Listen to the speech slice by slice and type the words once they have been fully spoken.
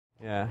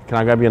Yeah. Can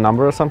I grab your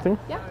number or something?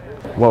 Yeah.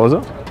 What was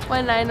it?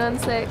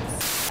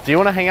 1916. Do you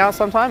want to hang out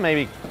sometime?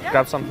 Maybe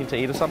grab something to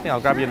eat or something? I'll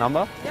grab your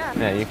number. Yeah.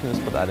 Yeah, you can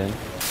just put that in.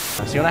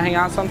 So you want to hang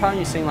out sometime?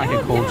 You seem like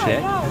a cool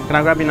chick. Yeah. Can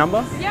I grab your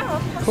number? Yeah,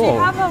 of course. Cool. Do you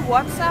have a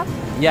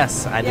WhatsApp?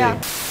 Yes, I do.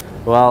 Yeah.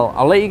 Well,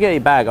 I'll let you get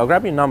your bag. I'll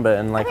grab your number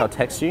and I'll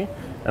text you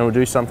and we'll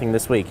do something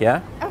this week,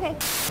 yeah? Okay.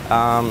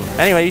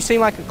 Anyway, you seem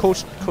like a cool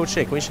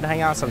chick. We should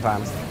hang out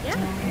sometimes.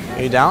 Yeah.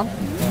 Are you down?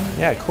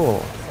 Yeah,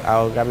 cool.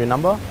 I'll grab your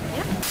number.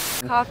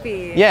 Yeah.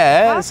 Coffee.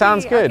 Yeah, Coffee. it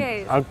sounds good.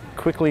 Okay. I'll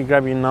quickly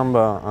grab your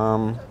number.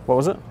 What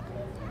was it?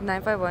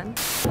 951.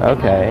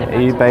 Okay.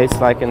 Are you based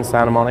like in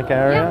Santa Monica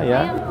area?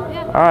 Yeah?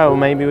 Yeah. All right, well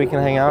maybe we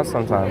can hang out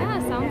sometime. Yeah,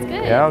 sounds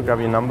good. Yeah, I'll grab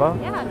your number.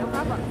 Yeah, no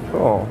problem.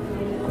 Cool.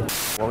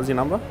 What was your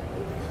number?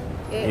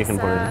 You can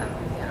put it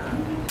in.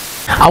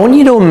 I want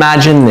you to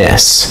imagine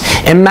this.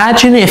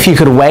 Imagine if you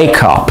could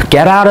wake up,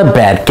 get out of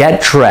bed,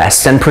 get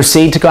dressed, and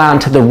proceed to go out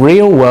into the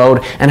real world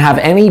and have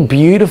any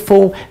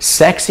beautiful,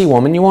 sexy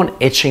woman you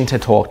want itching to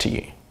talk to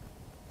you.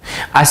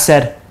 I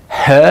said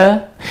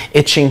her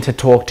itching to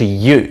talk to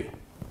you.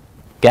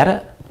 Get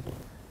it?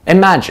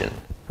 Imagine.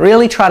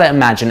 Really try to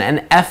imagine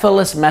an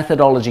effortless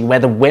methodology where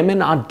the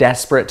women are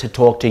desperate to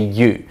talk to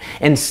you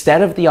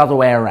instead of the other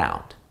way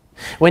around.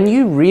 When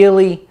you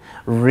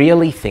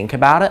really think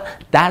about it,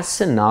 that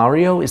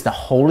scenario is the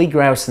holy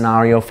grail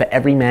scenario for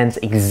every man's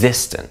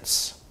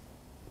existence.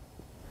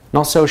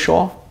 Not so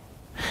sure?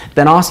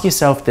 Then ask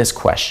yourself this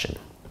question.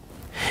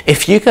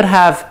 If you could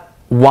have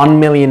 $1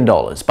 million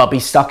but be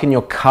stuck in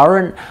your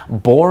current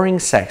boring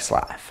sex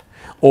life,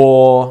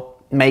 or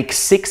make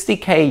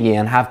 60K a year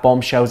and have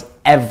bombshells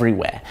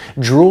everywhere,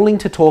 drooling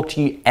to talk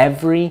to you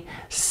every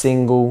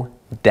single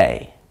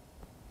day,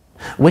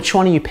 which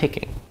one are you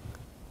picking?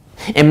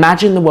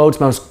 Imagine the world's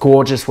most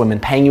gorgeous women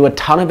paying you a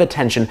ton of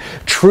attention,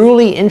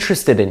 truly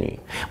interested in you,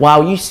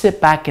 while you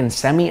sit back and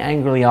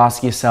semi-angrily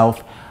ask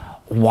yourself,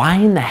 why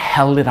in the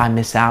hell did I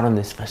miss out on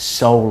this for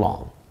so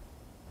long?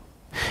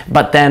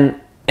 But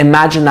then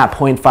imagine that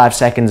 0.5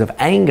 seconds of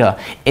anger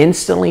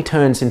instantly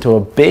turns into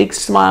a big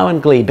smile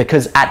and glee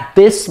because at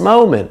this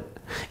moment,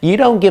 you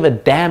don't give a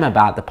damn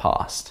about the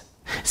past,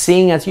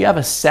 seeing as you have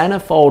a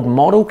centerfold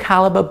model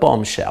caliber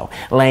bombshell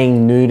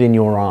laying nude in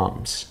your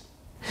arms.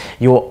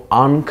 You're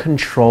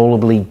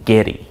uncontrollably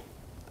giddy.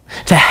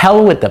 To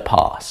hell with the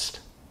past.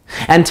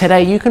 And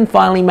today you can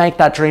finally make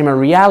that dream a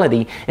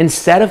reality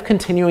instead of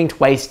continuing to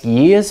waste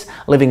years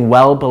living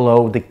well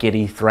below the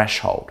giddy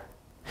threshold.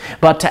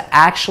 But to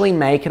actually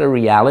make it a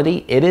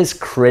reality, it is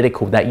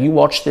critical that you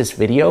watch this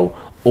video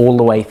all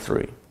the way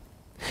through.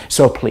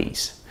 So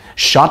please,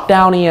 shut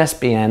down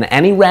ESPN,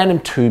 any random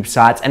tube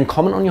sites, and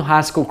comment on your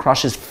high school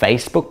crush's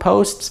Facebook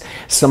posts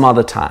some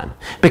other time.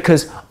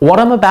 Because what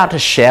I'm about to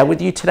share with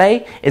you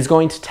today is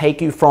going to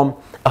take you from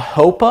a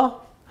hoper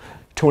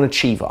to an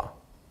achiever.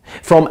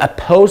 From a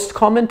post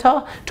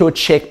commenter to a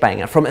chick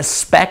banger. From a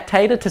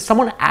spectator to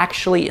someone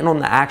actually in on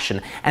the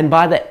action. And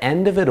by the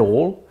end of it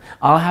all,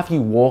 I'll have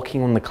you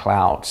walking on the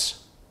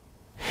clouds.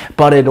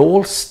 But it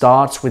all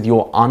starts with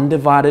your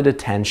undivided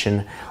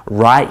attention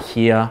right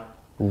here,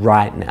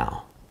 right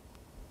now.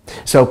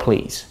 So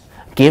please,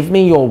 give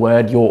me your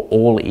word, you're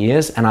all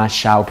ears, and I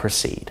shall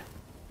proceed.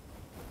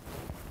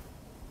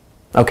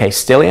 Okay,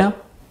 still here?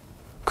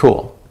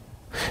 Cool.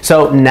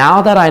 So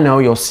now that I know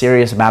you're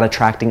serious about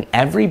attracting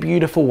every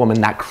beautiful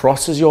woman that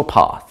crosses your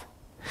path,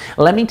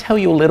 let me tell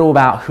you a little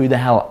about who the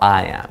hell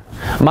I am.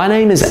 My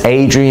name is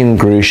Adrian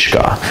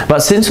Grushka, but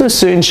since we'll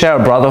soon share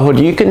a brotherhood,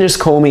 you can just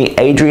call me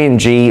Adrian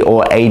G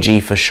or AG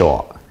for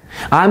short.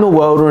 I'm a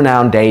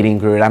world-renowned dating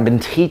guru and I've been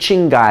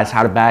teaching guys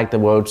how to bag the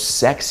world's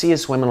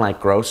sexiest women like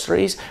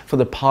groceries for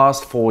the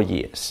past 4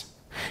 years.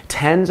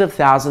 Tens of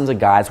thousands of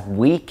guys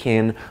week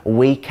in,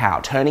 week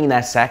out, turning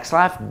their sex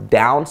life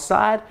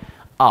downside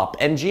up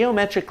and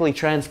geometrically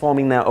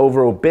transforming their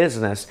overall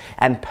business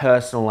and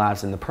personal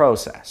lives in the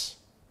process.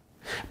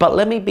 But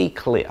let me be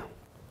clear.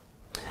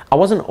 I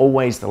wasn't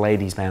always the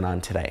ladies' man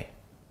I'm today.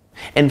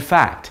 In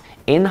fact,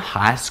 in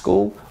high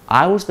school,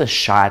 I was the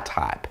shy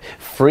type,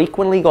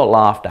 frequently got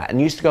laughed at,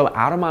 and used to go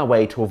out of my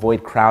way to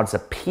avoid crowds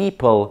of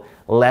people,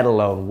 let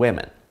alone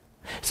women.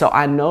 So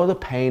I know the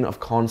pain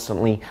of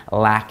constantly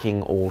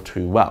lacking all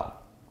too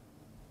well.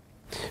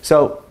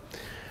 So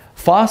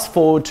fast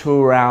forward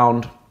to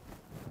around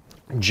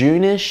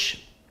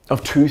June-ish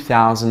of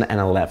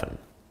 2011.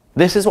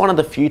 This is one of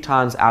the few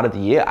times out of the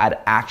year I'd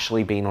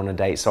actually been on a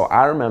date, so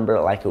I remember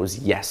it like it was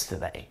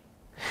yesterday.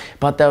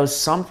 But there was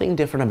something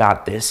different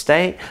about this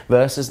date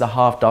versus the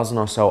half dozen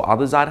or so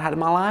others I'd had in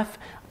my life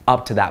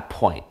up to that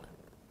point.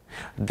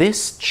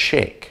 This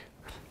chick,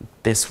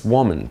 this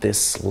woman,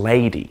 this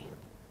lady,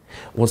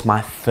 was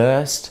my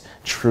first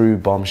true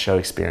bombshell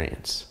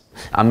experience.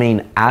 I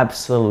mean,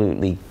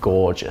 absolutely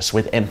gorgeous,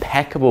 with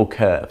impeccable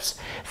curves.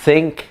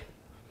 Think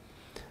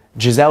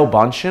Gisele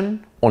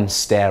Bündchen on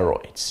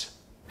steroids.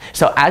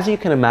 So as you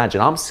can imagine,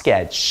 I'm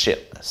scared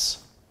shitless.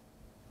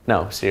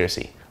 No,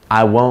 seriously.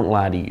 I won't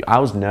lie to you, I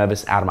was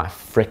nervous out of my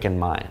freaking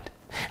mind.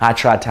 I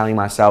tried telling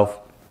myself,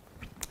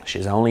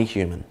 she's only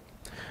human.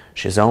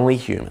 She's only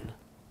human.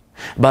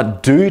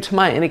 But due to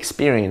my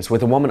inexperience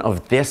with a woman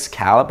of this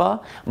caliber,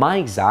 my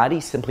anxiety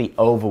simply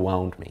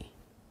overwhelmed me.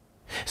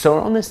 So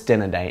we're on this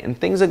dinner date and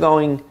things are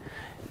going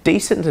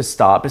decent to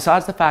start,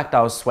 besides the fact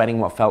I was sweating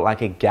what felt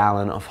like a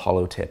gallon of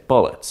hollow tip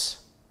bullets.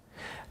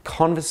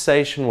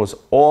 Conversation was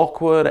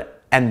awkward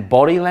and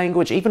body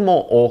language even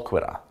more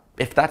awkwarder,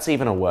 if that's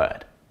even a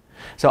word.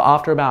 So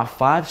after about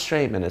 5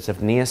 straight minutes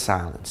of near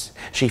silence,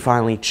 she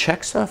finally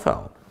checks her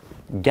phone,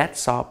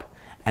 gets up,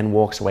 and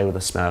walks away with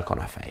a smirk on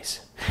her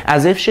face,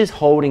 as if she's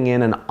holding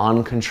in an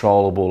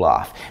uncontrollable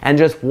laugh, and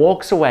just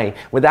walks away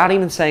without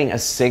even saying a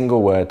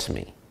single word to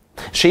me.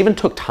 She even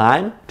took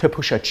time to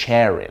push her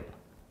chair in.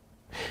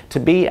 To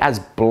be as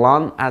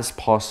blunt as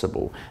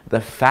possible,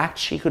 the fact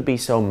she could be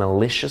so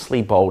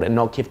maliciously bold and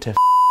not give two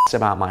f***s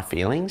about my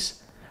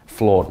feelings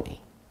floored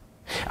me.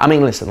 I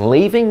mean, listen,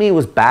 leaving me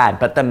was bad,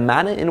 but the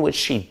manner in which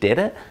she did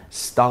it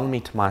stung me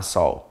to my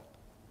soul.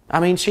 I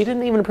mean, she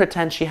didn't even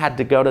pretend she had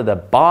to go to the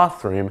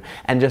bathroom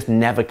and just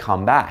never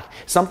come back.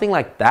 Something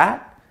like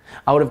that,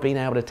 I would have been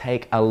able to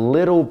take a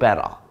little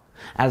better,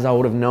 as I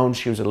would have known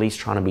she was at least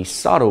trying to be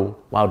subtle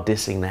while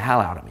dissing the hell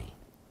out of me.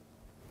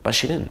 But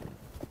she didn't.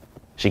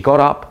 She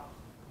got up,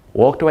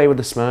 walked away with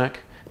a smirk,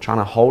 trying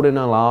to hold in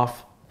her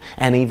laugh,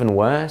 and even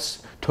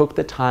worse, took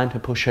the time to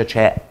push her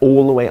chair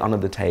all the way under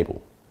the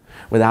table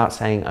without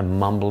saying a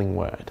mumbling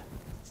word.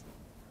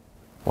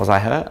 Was I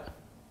hurt?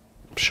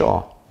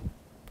 Sure.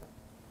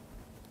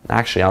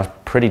 Actually, I was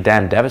pretty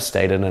damn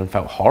devastated and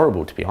felt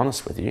horrible, to be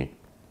honest with you.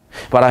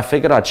 But I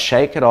figured I'd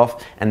shake it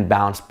off and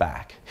bounce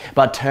back.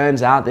 But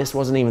turns out this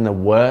wasn't even the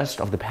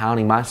worst of the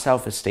pounding my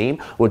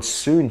self-esteem would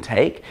soon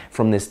take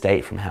from this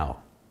date from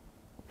hell.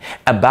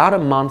 About a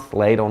month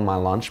later on my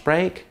lunch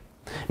break,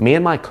 me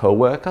and my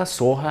coworker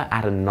saw her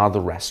at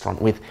another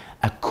restaurant with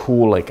a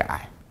cooler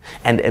guy,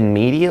 and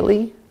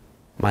immediately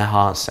my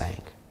heart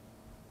sank.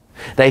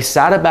 They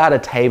sat about a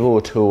table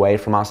or two away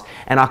from us,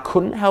 and I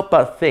couldn't help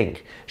but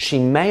think she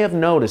may have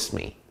noticed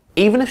me.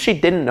 Even if she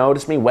didn't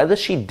notice me, whether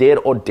she did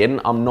or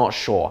didn't, I'm not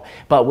sure.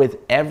 But with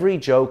every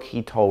joke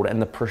he told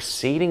and the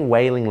preceding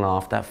wailing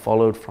laugh that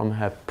followed from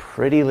her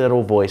pretty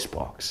little voice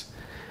box,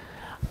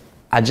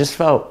 I just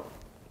felt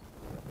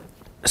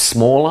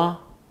smaller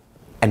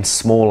and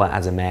smaller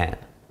as a man.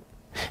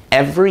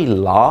 Every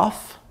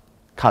laugh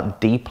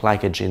cut deep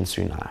like a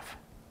Jinsu knife.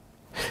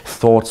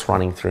 Thoughts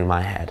running through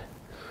my head.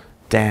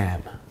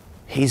 Damn,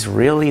 he's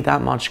really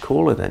that much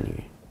cooler than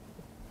you.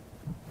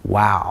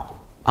 Wow,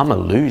 I'm a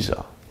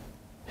loser.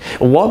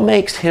 What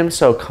makes him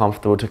so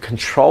comfortable to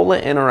control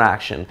the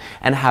interaction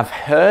and have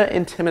her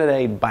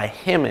intimidated by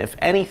him, if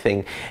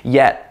anything,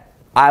 yet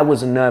I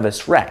was a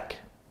nervous wreck?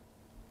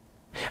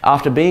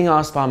 After being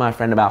asked by my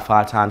friend about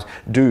 5 times,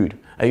 dude,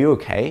 are you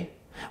okay?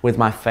 With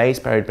my face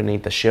buried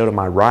beneath the shield of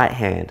my right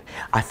hand,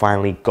 I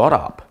finally got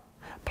up,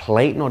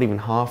 plate not even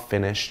half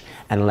finished,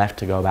 and left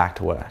to go back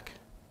to work.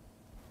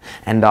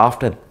 And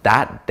after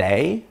that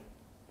day,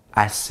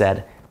 I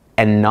said,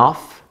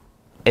 enough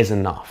is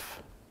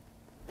enough.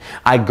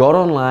 I got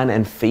online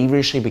and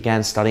feverishly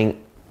began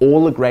studying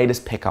all the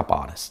greatest pickup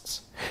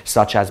artists,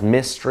 such as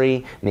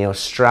Mystery, Neil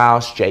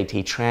Strauss,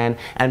 JT Tran,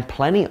 and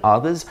plenty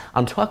others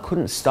until I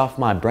couldn't stuff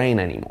my brain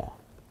anymore.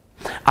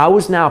 I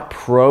was now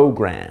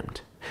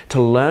programmed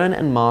to learn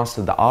and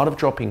master the art of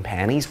dropping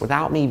panties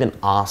without me even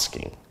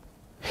asking.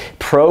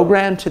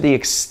 Programmed to the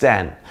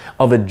extent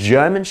of a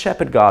German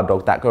Shepherd guard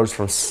dog that goes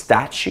from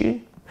statue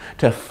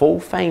to full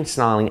feign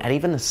snarling at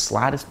even the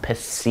slightest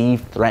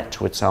perceived threat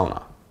to its owner,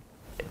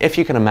 if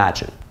you can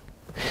imagine.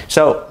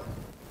 So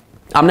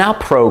I'm now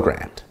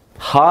programmed,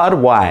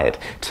 hardwired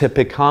to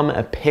become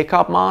a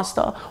pickup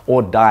master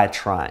or die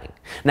trying.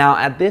 Now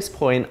at this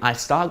point, I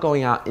start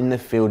going out in the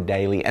field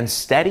daily and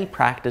steady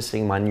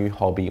practicing my new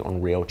hobby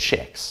on real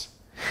chicks.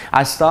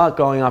 I start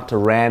going up to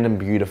random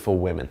beautiful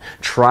women,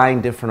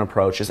 trying different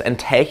approaches and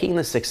taking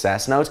the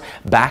success notes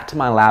back to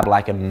my lab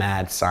like a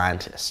mad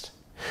scientist.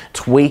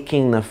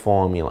 Tweaking the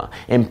formula,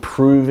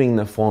 improving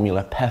the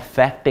formula,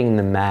 perfecting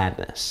the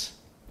madness.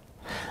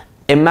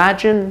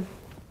 Imagine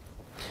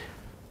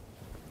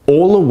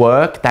all the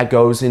work that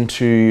goes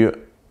into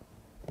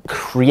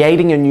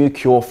creating a new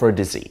cure for a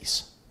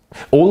disease.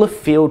 All the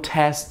field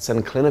tests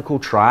and clinical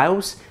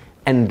trials,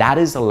 and that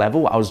is the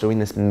level I was doing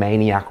this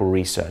maniacal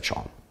research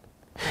on.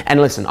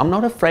 And listen, I'm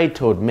not afraid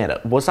to admit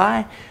it. Was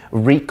I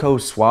Rico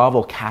Suave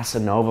or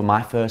Casanova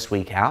my first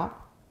week out?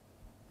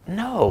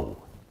 No.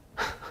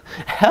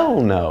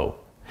 Hell no.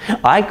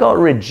 I got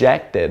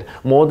rejected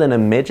more than a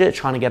midget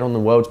trying to get on the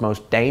world's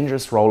most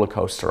dangerous roller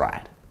coaster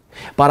ride.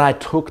 But I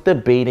took the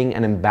beating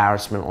and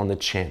embarrassment on the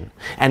chin.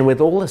 And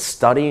with all the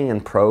studying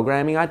and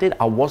programming I did,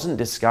 I wasn't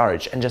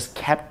discouraged and just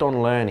kept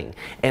on learning,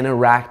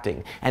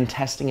 interacting, and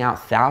testing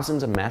out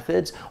thousands of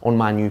methods on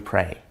my new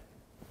prey.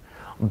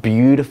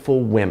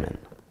 Beautiful women.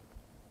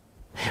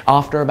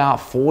 After about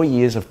 4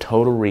 years of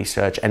total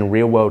research and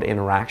real-world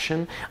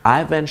interaction,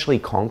 I eventually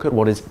conquered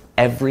what is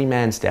every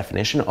man's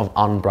definition of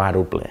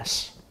unbridled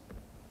bliss.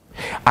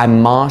 I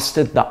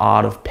mastered the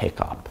art of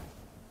pickup.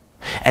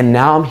 And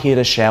now I'm here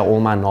to share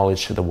all my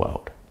knowledge to the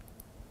world.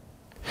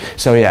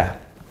 So yeah,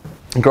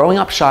 Growing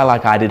up shy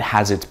like I did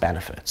has its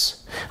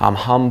benefits. I'm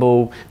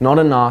humble, not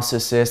a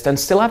narcissist, and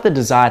still have the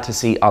desire to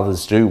see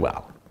others do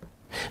well.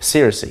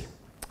 Seriously,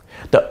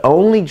 the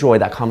only joy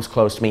that comes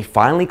close to me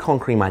finally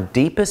conquering my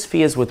deepest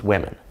fears with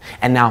women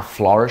and now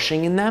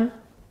flourishing in them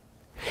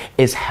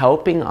is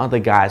helping other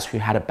guys who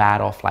had it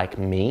bad off like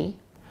me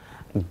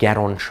get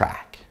on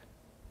track.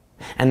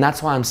 And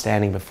that's why I'm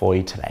standing before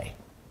you today.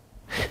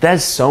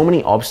 There's so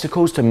many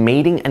obstacles to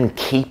meeting and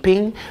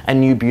keeping a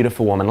new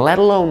beautiful woman, let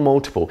alone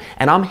multiple.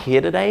 And I'm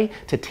here today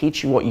to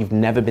teach you what you've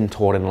never been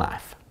taught in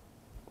life.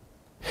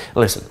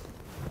 Listen,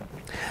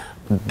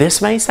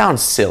 this may sound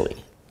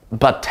silly,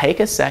 but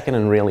take a second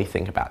and really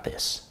think about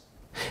this.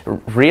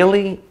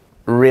 Really,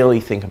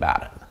 really think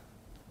about it.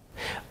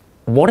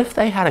 What if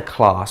they had a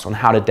class on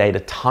how to date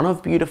a ton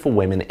of beautiful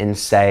women in,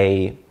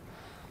 say,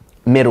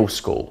 middle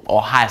school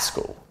or high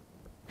school?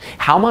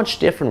 How much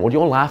different would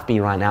your life be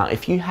right now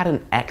if you had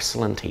an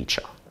excellent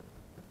teacher?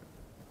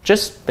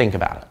 Just think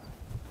about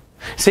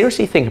it.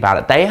 Seriously, think about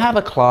it. They have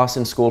a class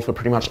in school for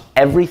pretty much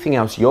everything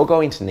else you're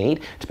going to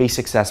need to be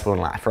successful in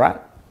life, right?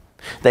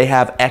 They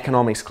have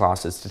economics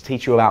classes to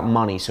teach you about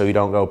money so you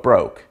don't go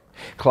broke.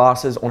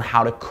 Classes on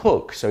how to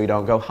cook so you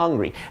don't go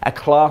hungry. A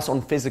class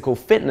on physical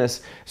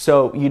fitness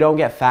so you don't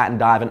get fat and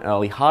die of an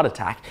early heart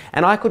attack.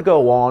 And I could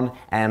go on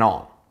and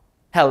on.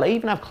 Hell, they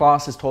even have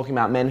classes talking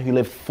about men who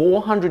lived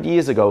 400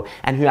 years ago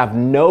and who have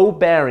no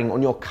bearing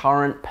on your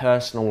current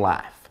personal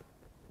life.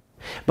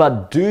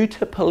 But due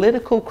to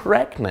political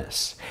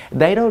correctness,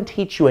 they don't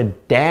teach you a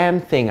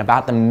damn thing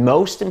about the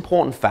most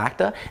important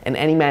factor in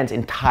any man's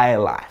entire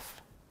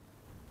life: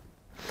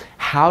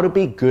 how to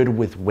be good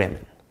with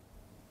women.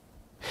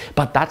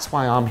 But that's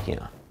why I'm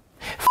here.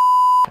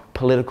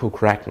 Political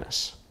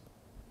correctness.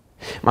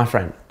 My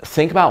friend,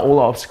 think about all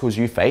the obstacles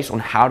you face on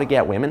how to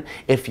get women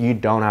if you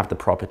don't have the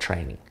proper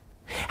training.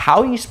 How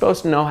are you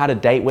supposed to know how to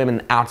date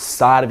women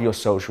outside of your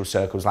social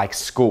circles like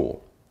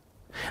school?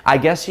 I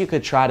guess you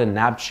could try to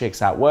nab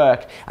chicks at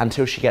work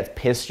until she gets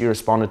pissed you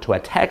responded to a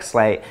text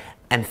late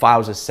and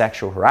files a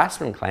sexual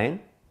harassment claim.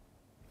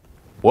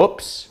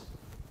 Whoops.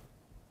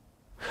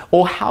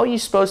 Or how are you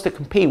supposed to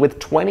compete with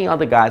 20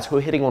 other guys who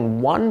are hitting on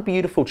one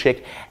beautiful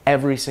chick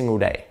every single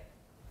day?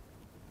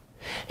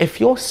 If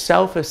your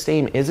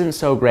self-esteem isn't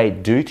so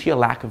great due to your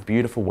lack of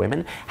beautiful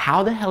women,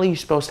 how the hell are you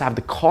supposed to have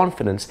the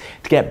confidence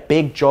to get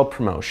big job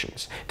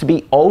promotions, to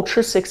be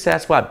ultra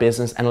successful at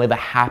business and live a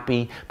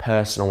happy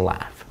personal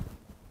life?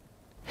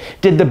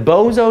 Did the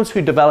bozos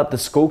who developed the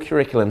school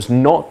curriculums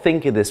not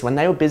think of this when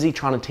they were busy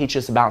trying to teach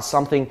us about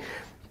something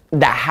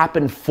that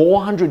happened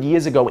 400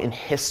 years ago in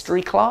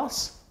history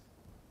class?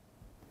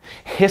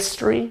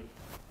 History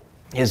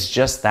is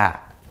just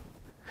that.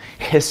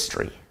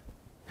 History.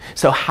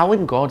 So how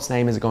in God's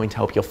name is it going to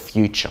help your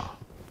future?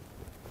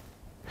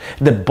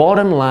 The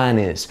bottom line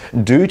is,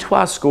 due to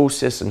our school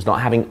systems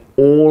not having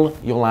all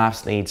your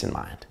life's needs in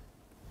mind,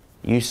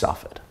 you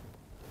suffered.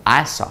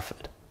 I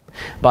suffered.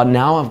 But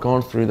now I've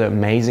gone through the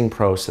amazing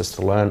process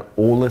to learn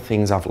all the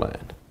things I've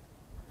learned.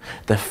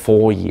 The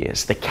 4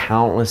 years, the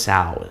countless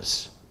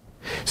hours.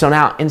 So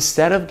now,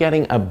 instead of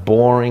getting a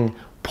boring,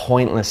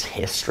 pointless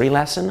history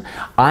lesson,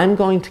 I'm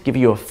going to give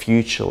you a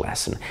future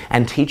lesson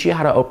and teach you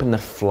how to open the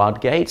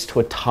floodgates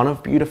to a ton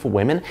of beautiful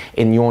women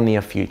in your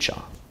near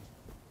future.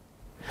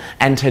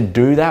 And to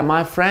do that,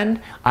 my friend,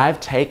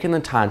 I've taken the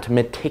time to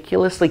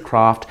meticulously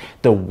craft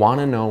the one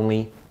and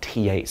only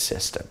T8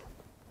 system.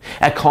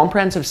 A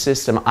comprehensive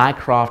system I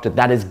crafted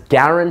that is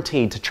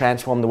guaranteed to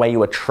transform the way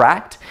you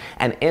attract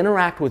and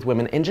interact with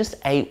women in just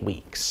 8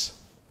 weeks.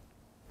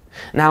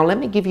 Now, let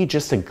me give you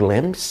just a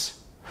glimpse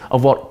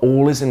of what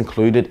all is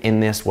included in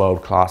this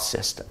world-class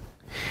system.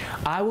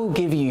 I will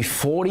give you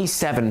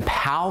 47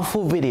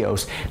 powerful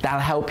videos that'll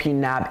help you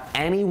nab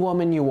any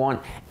woman you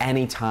want,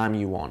 anytime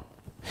you want.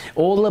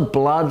 All the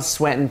blood,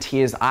 sweat, and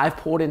tears I've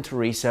poured into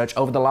research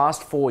over the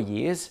last 4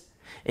 years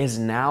is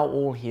now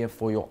all here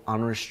for your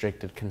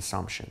unrestricted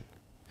consumption.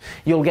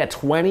 You'll get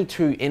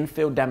 22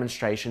 in-field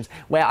demonstrations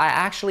where I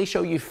actually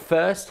show you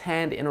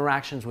first-hand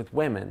interactions with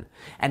women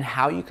and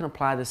how you can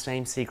apply the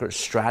same secret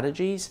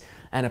strategies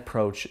and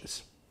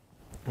approaches.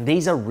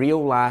 These are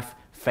real-life,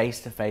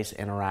 face-to-face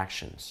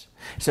interactions.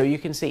 So you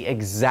can see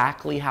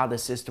exactly how the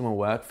system will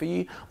work for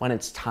you when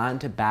it's time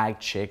to bag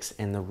chicks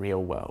in the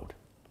real world.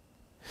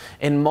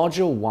 In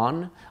Module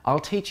 1, I'll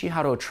teach you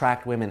how to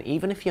attract women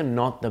even if you're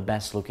not the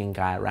best looking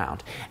guy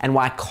around, and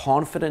why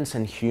confidence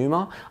and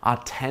humor are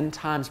 10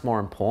 times more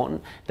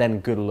important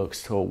than good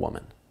looks to a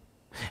woman.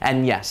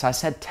 And yes, I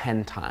said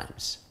 10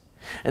 times.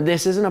 And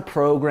this isn't a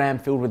program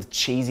filled with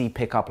cheesy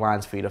pickup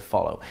lines for you to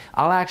follow.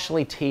 I'll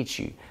actually teach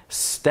you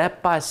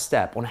step by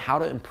step on how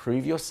to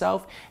improve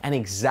yourself and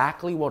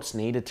exactly what's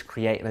needed to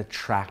create an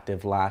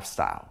attractive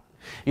lifestyle.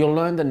 You'll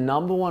learn the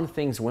 #1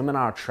 things women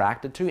are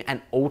attracted to,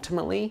 and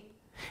ultimately,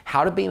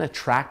 how to be an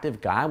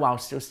attractive guy while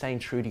still staying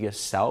true to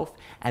yourself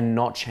and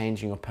not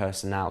changing your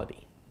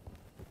personality.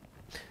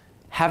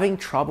 Having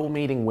trouble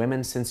meeting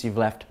women since you've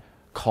left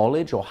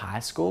college or high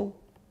school?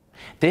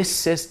 This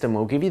system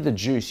will give you the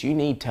juice you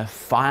need to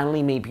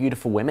finally meet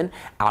beautiful women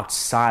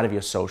outside of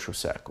your social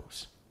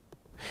circles.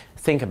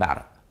 Think about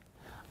it.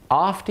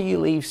 After you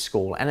leave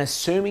school, and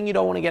assuming you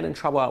don't want to get in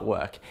trouble at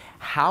work,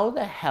 how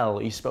the hell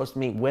are you supposed to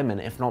meet women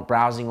if not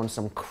browsing on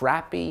some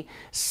crappy,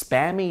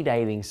 spammy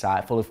dating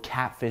site full of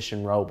catfish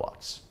and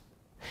robots?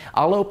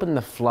 I'll open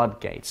the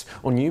floodgates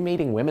on you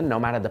meeting women no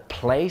matter the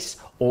place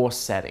or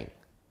setting.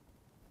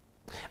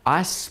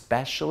 I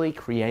specially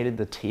created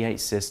the T8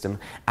 system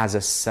as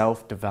a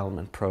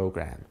self-development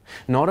program,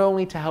 not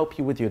only to help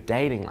you with your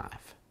dating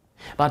life,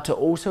 but to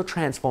also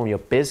transform your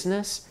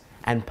business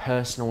and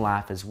personal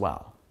life as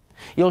well.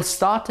 You'll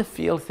start to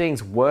feel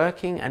things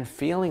working and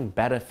feeling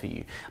better for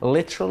you,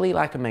 literally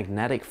like a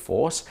magnetic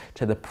force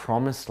to the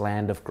promised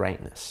land of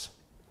greatness.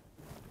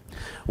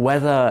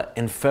 Whether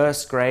in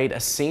first grade, a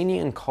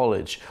senior in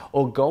college,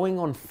 or going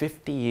on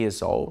 50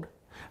 years old,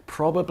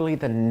 probably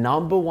the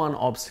number one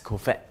obstacle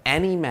for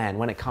any man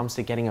when it comes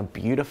to getting a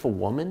beautiful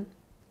woman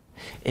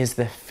is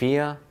the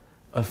fear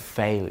of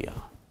failure.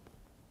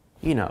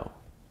 You know,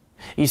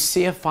 you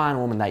see a fine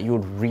woman that you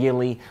would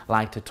really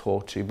like to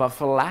talk to, but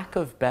for lack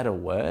of better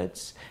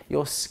words,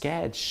 you're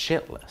scared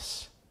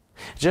shitless.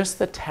 Just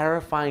the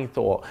terrifying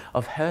thought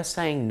of her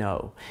saying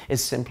no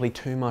is simply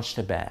too much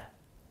to bear.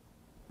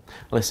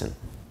 Listen,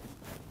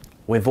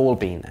 we've all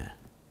been there.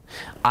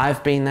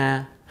 I've been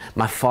there.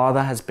 My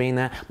father has been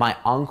there. My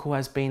uncle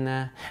has been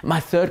there. My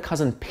third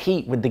cousin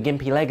Pete with the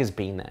gimpy leg has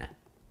been there.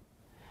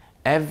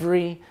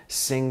 Every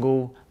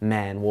single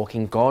man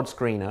walking God's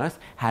green earth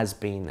has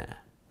been there.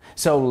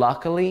 So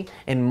luckily,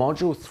 in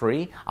Module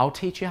 3, I'll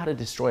teach you how to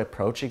destroy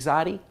approach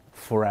anxiety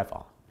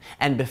forever.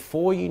 And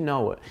before you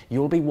know it,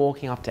 you'll be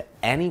walking up to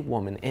any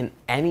woman in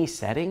any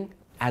setting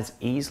as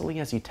easily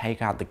as you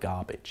take out the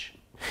garbage.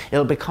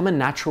 It'll become a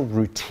natural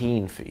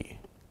routine for you.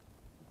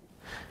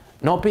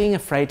 Not being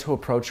afraid to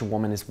approach a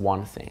woman is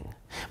one thing,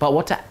 but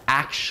what to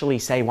actually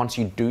say once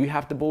you do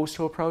have the balls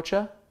to approach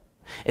her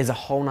is a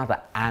whole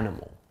nother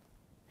animal.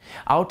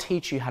 I'll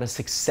teach you how to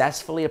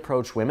successfully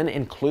approach women,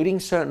 including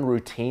certain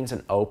routines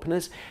and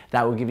openers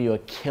that will give you a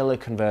killer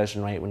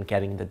conversion rate when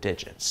getting the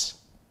digits.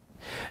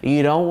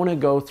 You don't want to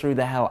go through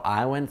the hell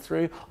I went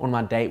through on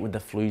my date with the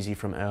floozy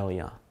from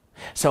earlier.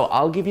 So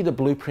I'll give you the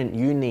blueprint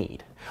you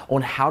need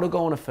on how to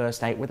go on a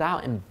first date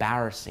without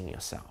embarrassing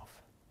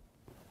yourself.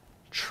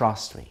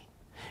 Trust me,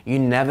 you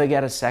never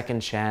get a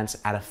second chance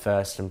at a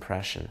first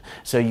impression.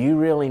 So you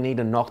really need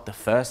to knock the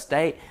first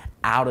date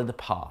out of the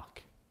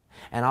park.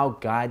 And I'll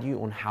guide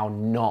you on how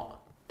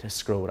not to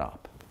screw it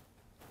up.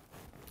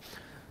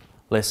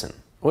 Listen,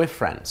 we're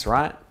friends,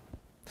 right?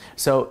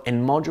 So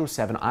in Module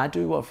 7, I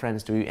do what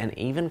friends do and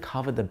even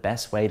cover the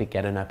best way to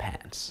get in her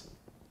pants.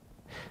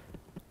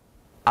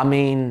 I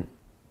mean,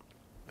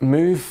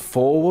 move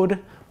forward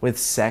with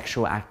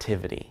sexual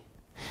activity.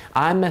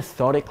 I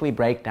methodically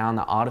break down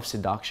the art of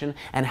seduction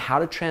and how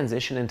to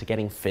transition into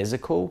getting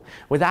physical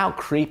without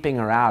creeping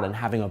her out and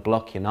having her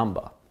block your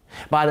number.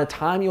 By the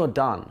time you're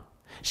done,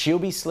 she'll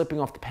be slipping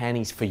off the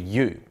panties for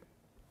you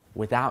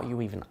without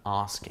you even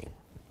asking.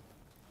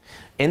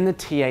 In the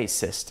T8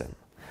 system,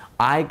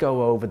 I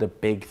go over the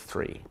big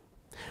three.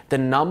 The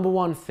number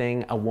one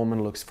thing a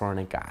woman looks for in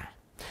a guy,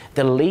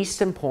 the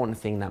least important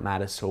thing that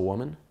matters to a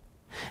woman,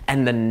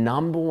 and the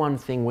number one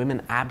thing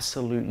women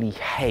absolutely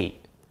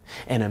hate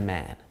in a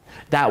man.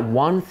 That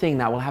one thing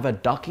that will have her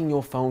ducking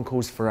your phone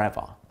calls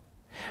forever.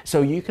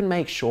 So you can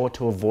make sure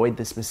to avoid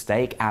this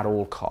mistake at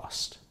all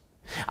cost.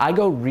 I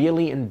go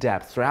really in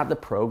depth throughout the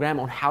program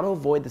on how to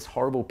avoid this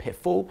horrible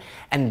pitfall,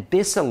 and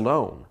this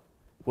alone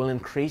will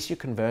increase your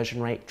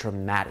conversion rate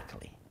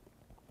dramatically.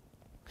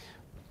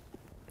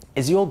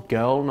 Is your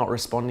girl not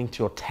responding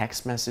to your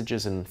text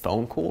messages and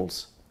phone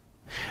calls?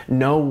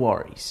 No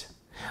worries.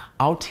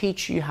 I'll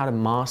teach you how to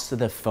master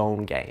the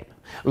phone game.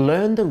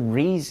 Learn the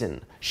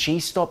reason she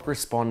stopped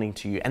responding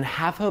to you and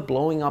have her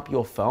blowing up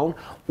your phone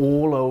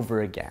all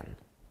over again.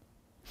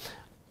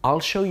 I'll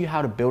show you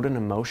how to build an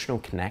emotional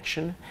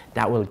connection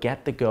that will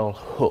get the girl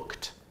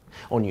hooked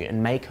on you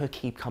and make her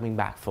keep coming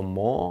back for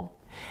more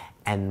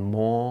and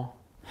more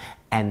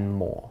and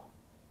more.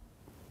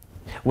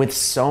 With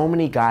so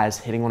many guys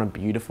hitting on a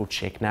beautiful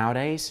chick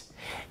nowadays,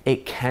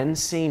 it can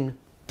seem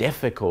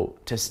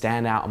difficult to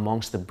stand out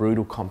amongst the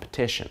brutal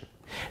competition.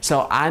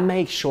 So I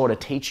make sure to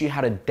teach you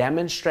how to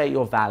demonstrate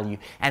your value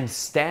and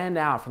stand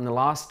out from the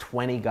last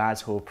 20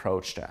 guys who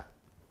approached her.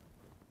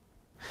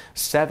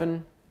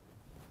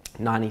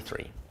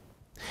 793.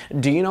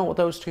 Do you know what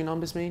those two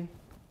numbers mean?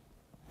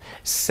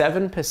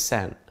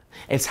 7%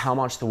 is how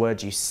much the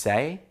words you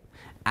say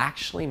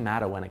actually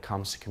matter when it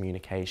comes to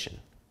communication.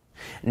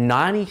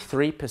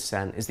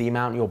 93% is the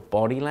amount your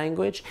body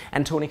language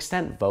and to an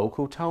extent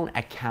vocal tone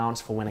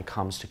accounts for when it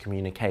comes to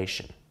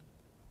communication.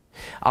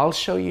 I'll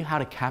show you how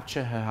to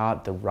capture her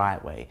heart the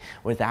right way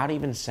without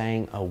even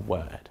saying a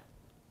word.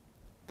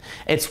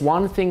 It's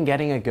one thing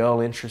getting a girl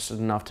interested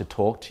enough to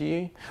talk to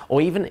you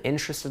or even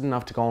interested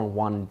enough to go on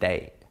one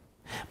date.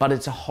 But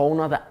it's a whole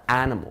nother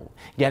animal,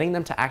 getting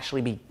them to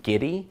actually be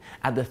giddy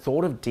at the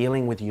thought of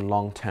dealing with you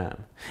long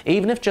term,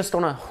 even if just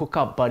on a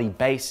hookup buddy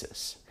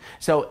basis.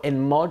 So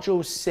in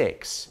Module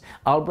 6,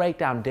 I'll break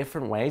down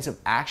different ways of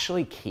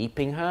actually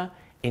keeping her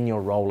in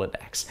your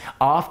Rolodex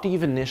after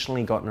you've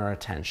initially gotten her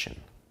attention.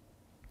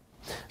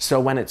 So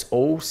when it's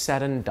all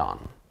said and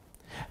done,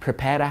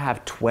 prepare to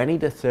have 20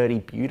 to 30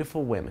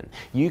 beautiful women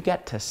you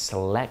get to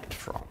select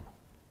from,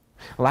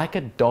 like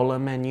a dollar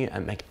menu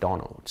at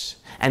McDonald's,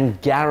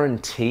 and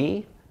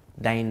guarantee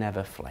they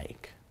never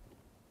flake.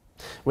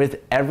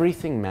 With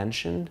everything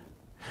mentioned,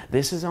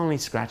 this is only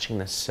scratching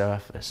the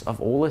surface of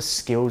all the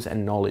skills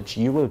and knowledge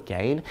you will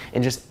gain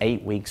in just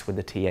 8 weeks with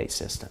the T8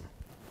 system.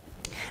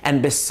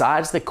 And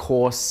besides the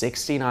core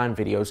 69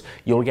 videos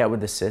you'll get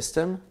with the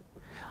system,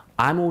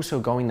 I'm also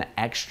going the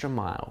extra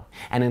mile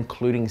and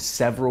including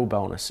several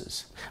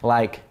bonuses,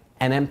 like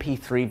an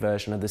MP3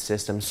 version of the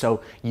system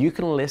so you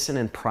can listen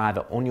in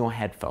private on your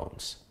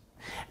headphones,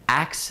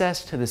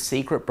 access to the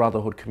Secret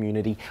Brotherhood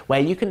community where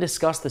you can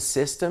discuss the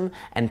system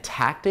and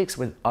tactics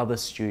with other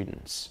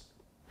students,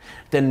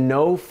 the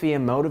No Fear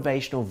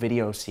motivational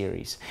video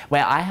series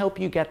where I help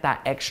you get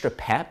that extra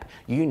pep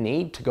you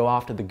need to go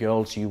after the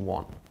girls you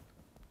want,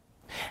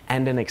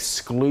 and an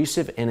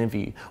exclusive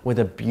interview with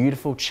a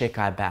beautiful chick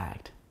I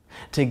bagged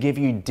to give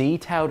you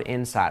detailed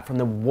insight from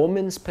the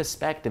woman's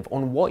perspective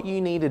on what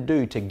you need to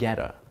do to get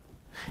her,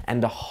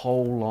 and a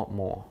whole lot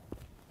more.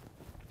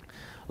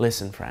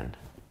 Listen, friend,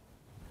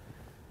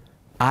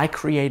 I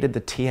created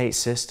the T8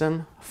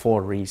 system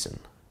for a reason.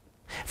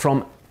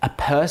 From a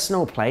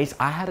personal place,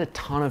 I had a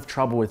ton of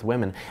trouble with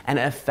women and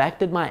it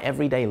affected my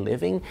everyday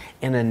living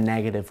in a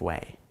negative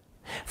way.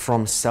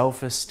 From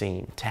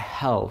self-esteem to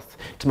health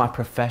to my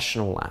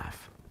professional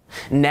life.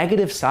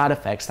 Negative side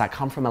effects that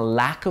come from a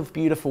lack of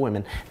beautiful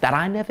women that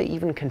I never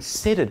even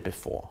considered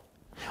before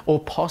or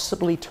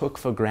possibly took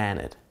for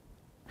granted.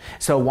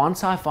 So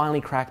once I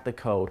finally cracked the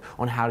code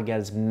on how to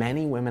get as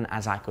many women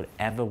as I could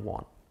ever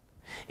want,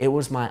 it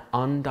was my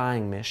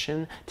undying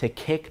mission to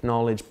kick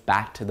knowledge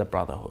back to the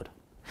Brotherhood.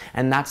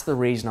 And that's the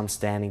reason I'm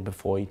standing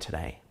before you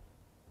today.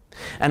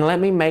 And let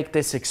me make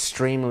this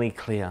extremely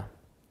clear.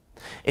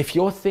 If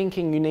you're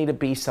thinking you need to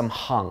be some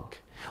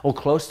hunk or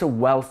close to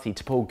wealthy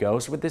to pull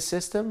girls with this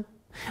system,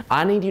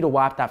 I need you to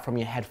wipe that from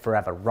your head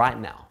forever, right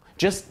now.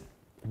 Just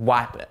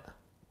wipe it.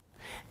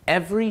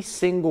 Every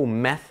single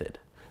method,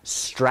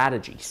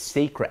 strategy,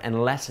 secret,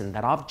 and lesson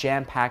that I've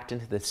jam-packed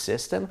into this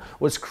system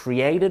was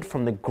created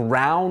from the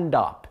ground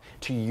up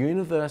to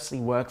universally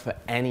work for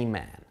any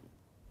man.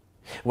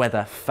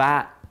 Whether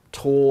fat,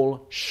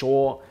 tall,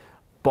 short,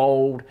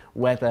 bold,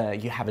 whether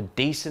you have a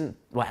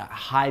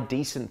high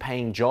decent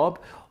paying job,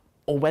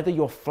 or whether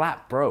you're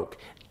flat broke,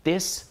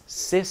 this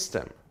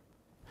system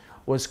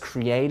was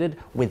created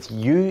with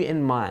you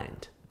in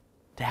mind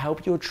to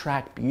help you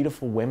attract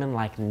beautiful women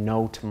like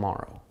no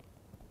tomorrow.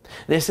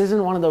 This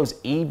isn't one of those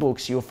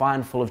ebooks you'll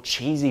find full of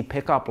cheesy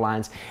pickup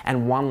lines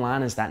and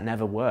one-liners that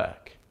never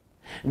work.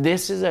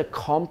 This is a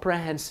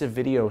comprehensive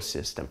video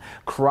system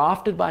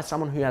crafted by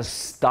someone who has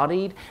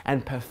studied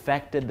and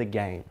perfected the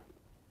game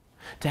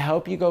to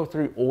help you go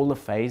through all the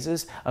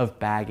phases of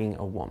bagging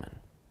a woman.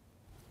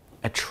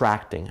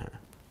 Attracting her,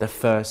 the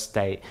first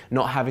date,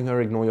 not having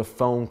her ignore your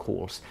phone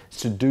calls,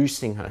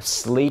 seducing her,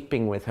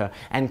 sleeping with her,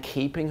 and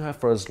keeping her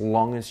for as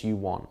long as you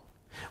want,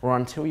 or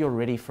until you're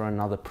ready for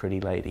another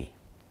pretty lady.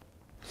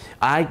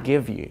 I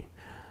give you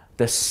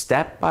the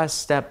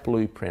step-by-step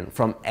blueprint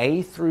from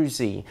A through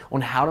Z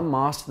on how to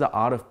master the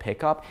art of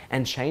pickup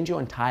and change your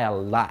entire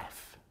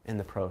life in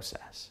the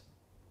process.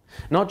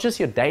 Not just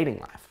your dating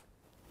life,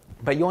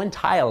 but your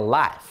entire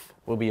life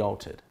will be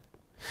altered.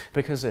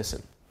 Because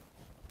listen,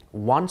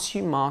 once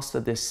you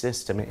master this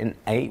system in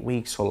 8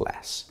 weeks or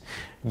less,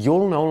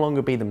 you'll no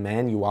longer be the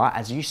man you are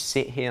as you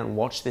sit here and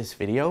watch this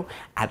video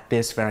at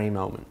this very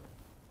moment.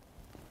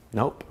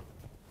 Nope.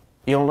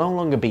 You'll no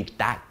longer be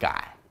that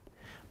guy,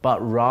 but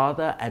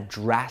rather a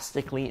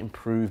drastically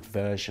improved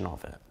version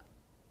of it.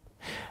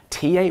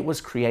 T8 was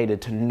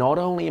created to not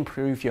only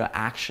improve your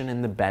action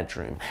in the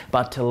bedroom,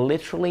 but to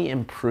literally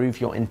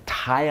improve your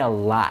entire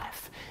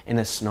life in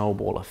a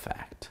snowball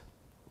effect.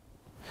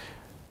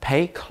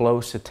 Pay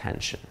close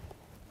attention.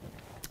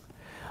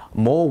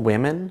 More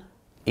women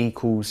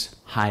equals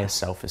higher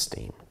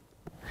self-esteem.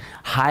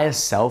 Higher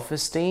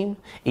self-esteem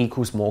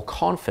equals more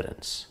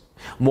confidence.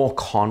 More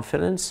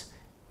confidence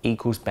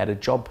equals better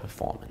job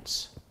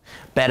performance.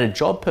 Better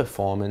job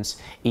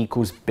performance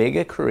equals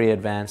bigger career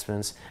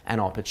advancements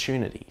and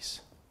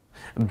opportunities.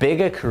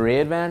 Bigger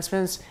career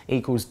advancements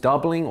equals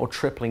doubling or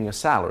tripling your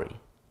salary.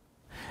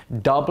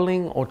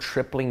 Doubling or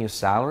tripling your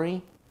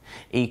salary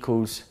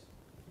equals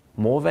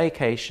more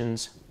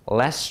vacations,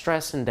 less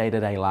stress in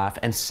day-to-day life,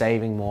 and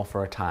saving more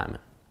for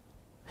retirement.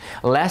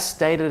 Less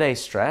day-to-day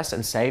stress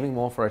and saving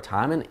more for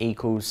retirement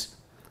equals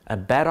a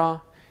better,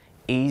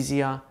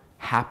 easier,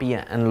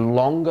 happier, and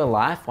longer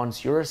life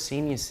once you're a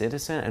senior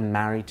citizen and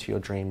married to your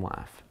dream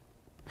wife.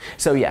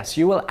 So yes,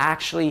 you will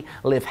actually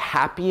live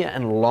happier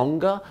and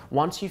longer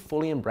once you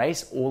fully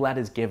embrace all that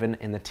is given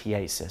in the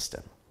T8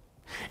 system.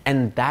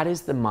 And that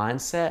is the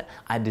mindset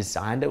I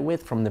designed it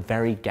with from the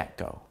very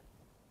get-go.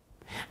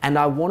 And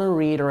I want to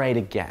reiterate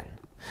again,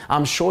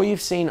 I'm sure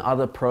you've seen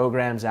other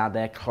programs out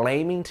there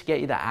claiming to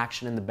get you the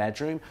action in the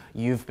bedroom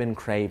you've been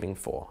craving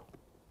for.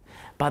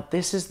 But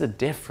this is the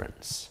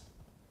difference.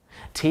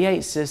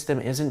 T8 system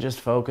isn't just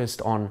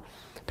focused on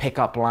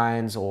pickup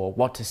lines or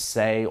what to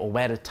say or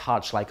where to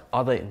touch like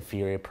other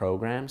inferior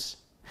programs.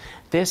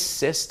 This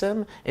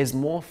system is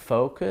more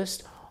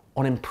focused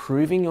on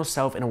improving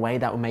yourself in a way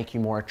that will make you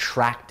more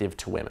attractive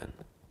to women.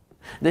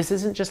 This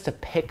isn't just to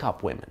pick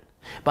up women,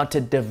 but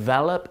to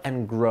develop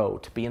and grow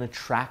to be an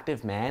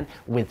attractive man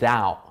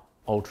without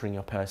altering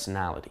your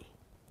personality.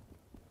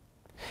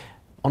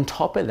 On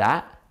top of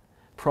that,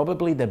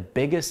 probably the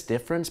biggest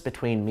difference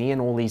between me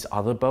and all these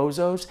other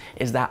bozos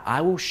is that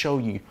I will show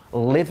you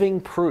living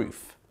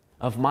proof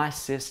of my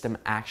system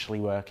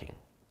actually working.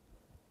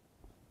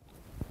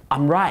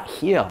 I'm right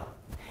here,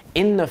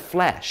 in the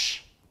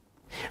flesh.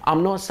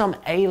 I'm not some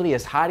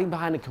alias hiding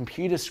behind a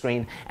computer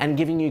screen and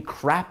giving you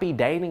crappy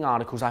dating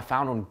articles I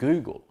found on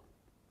Google.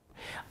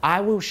 I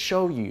will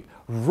show you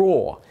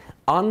raw,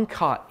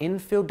 uncut,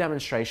 in-field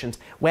demonstrations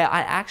where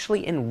I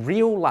actually in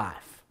real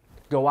life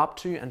go up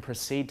to and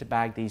proceed to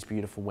bag these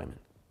beautiful women.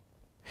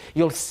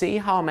 You'll see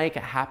how I make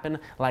it happen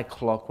like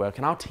clockwork,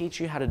 and I'll teach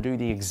you how to do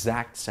the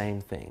exact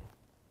same thing.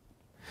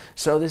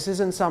 So this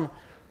isn't some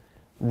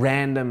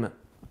random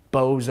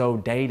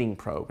bozo dating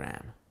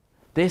program.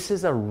 This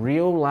is a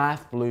real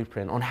life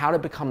blueprint on how to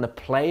become the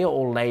player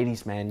or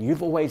ladies man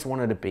you've always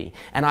wanted to be.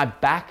 And I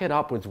back it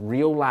up with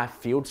real life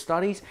field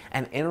studies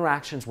and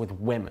interactions with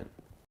women.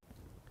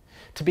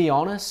 To be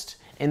honest,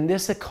 in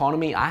this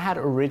economy, I had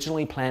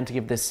originally planned to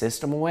give this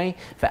system away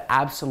for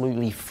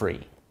absolutely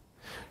free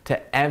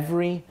to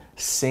every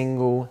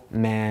single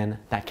man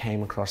that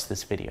came across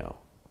this video.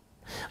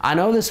 I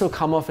know this will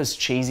come off as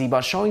cheesy,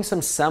 but showing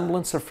some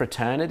semblance of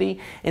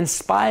fraternity,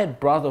 inspired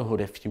brotherhood,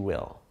 if you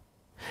will.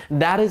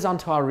 That is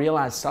until I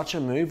realized such a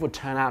move would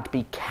turn out to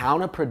be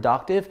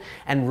counterproductive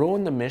and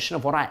ruin the mission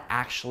of what I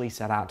actually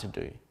set out to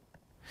do,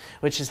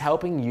 which is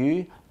helping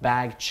you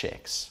bag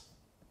chicks.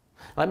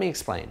 Let me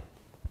explain.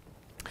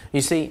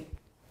 You see,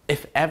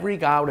 if every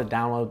guy were to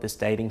download this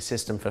dating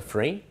system for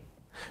free,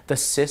 the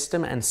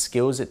system and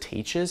skills it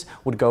teaches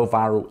would go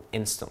viral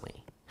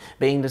instantly,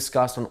 being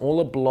discussed on all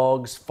the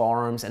blogs,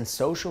 forums, and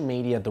social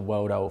media the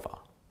world over.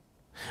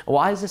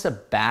 Why is this a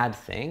bad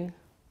thing?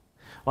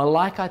 Well,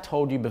 like I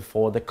told you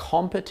before, the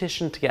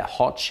competition to get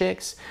hot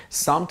chicks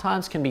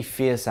sometimes can be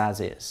fierce as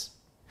is.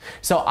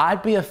 So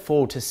I'd be a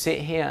fool to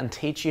sit here and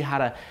teach you how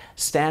to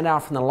stand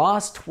out from the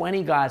last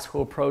 20 guys who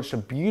approached a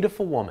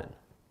beautiful woman,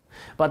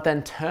 but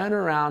then turn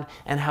around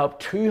and help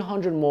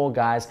 200 more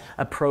guys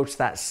approach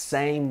that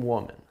same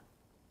woman.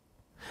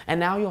 And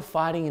now you're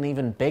fighting an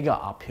even bigger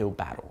uphill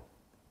battle.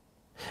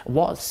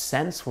 What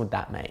sense would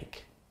that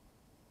make?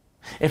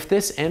 If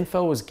this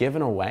info was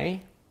given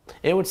away,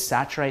 it would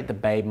saturate the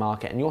babe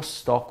market and your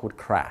stock would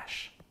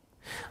crash.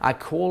 I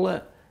call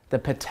it the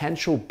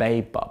potential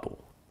babe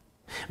bubble.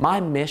 My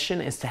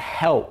mission is to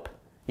help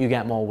you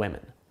get more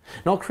women,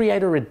 not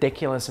create a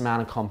ridiculous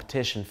amount of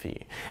competition for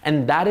you.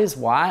 And that is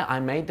why I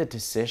made the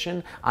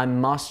decision I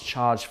must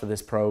charge for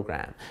this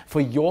program, for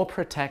your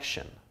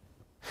protection.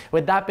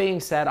 With that being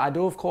said, I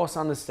do of course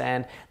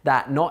understand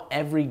that not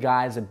every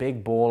guy is a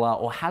big baller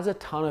or has a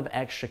ton of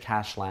extra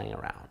cash laying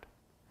around.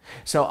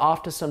 So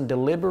after some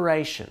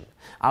deliberation,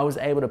 I was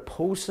able to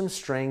pull some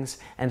strings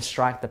and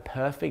strike the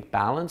perfect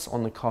balance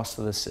on the cost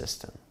of the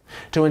system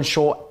to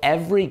ensure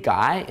every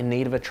guy in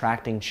need of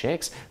attracting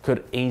chicks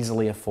could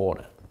easily afford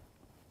it.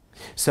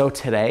 So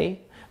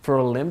today, for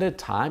a limited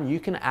time, you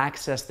can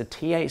access the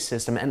T8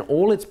 system and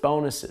all its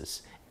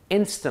bonuses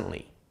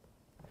instantly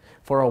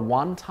for a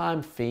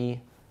one-time fee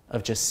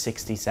of just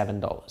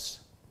 $67.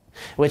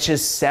 Which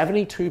is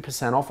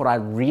 72% off what I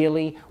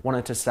really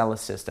wanted to sell a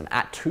system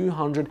at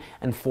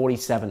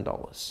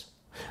 $247.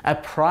 A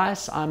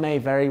price I may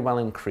very well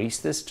increase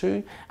this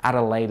to at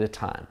a later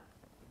time.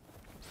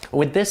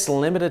 With this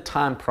limited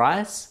time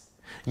price,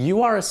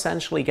 you are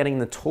essentially getting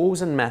the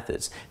tools and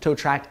methods to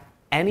attract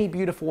any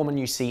beautiful woman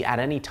you see at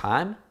any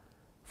time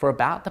for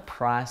about the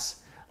price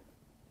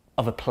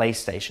of a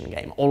PlayStation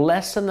game or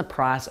less than the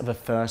price of a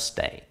first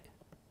date.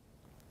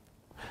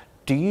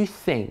 Do you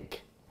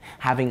think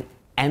having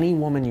any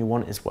woman you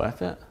want is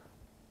worth it?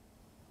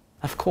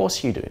 Of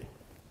course you do.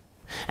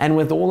 And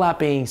with all that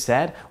being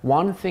said,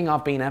 one thing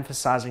I've been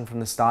emphasizing from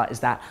the start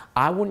is that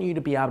I want you to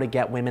be able to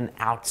get women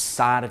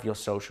outside of your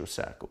social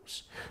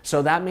circles.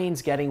 So that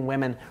means getting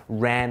women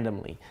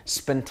randomly,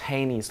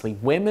 spontaneously,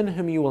 women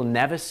whom you will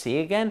never see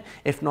again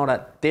if not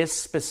at this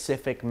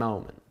specific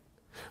moment,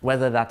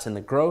 whether that's in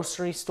the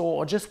grocery store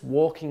or just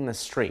walking the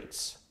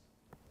streets.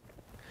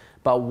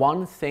 But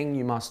one thing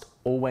you must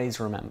always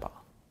remember.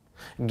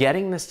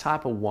 Getting this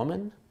type of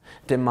woman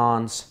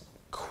demands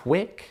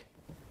quick,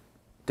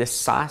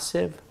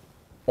 decisive,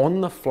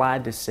 on-the-fly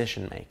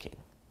decision making.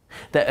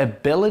 The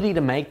ability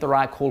to make the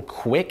right call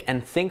quick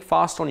and think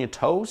fast on your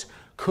toes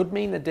could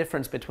mean the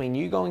difference between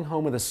you going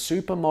home with a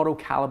supermodel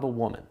caliber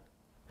woman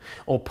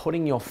or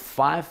putting your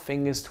 5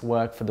 fingers to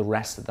work for the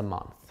rest of the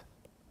month.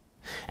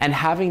 And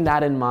having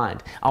that in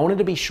mind, I wanted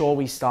to be sure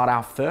we start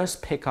our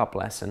first pickup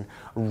lesson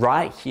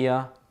right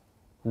here,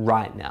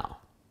 right now.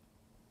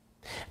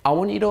 I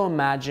want you to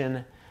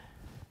imagine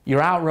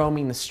You're out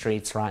roaming the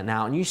streets right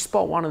now and you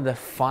spot one of the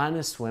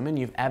finest women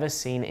you've ever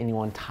seen in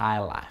your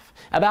entire life,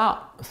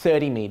 about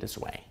 30 meters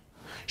away.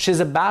 She's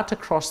about to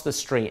cross the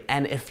street,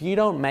 and if you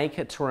don't make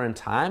it to her in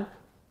time,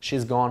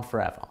 she's gone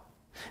forever.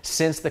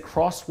 Since the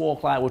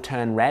crosswalk light will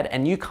turn red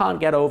and you can't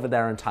get over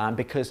there in time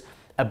because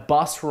a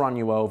bus will run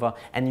you over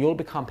and you'll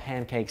become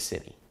Pancake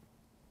City.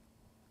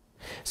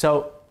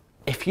 So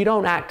if you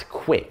don't act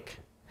quick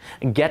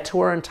and get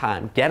to her in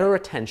time, get her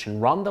attention,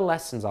 run the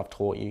lessons I've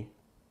taught you,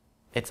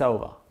 it's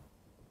over.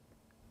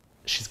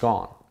 She's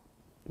gone.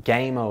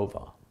 Game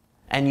over.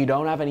 And you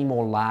don't have any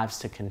more lives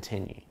to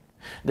continue.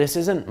 This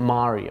isn't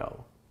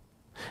Mario.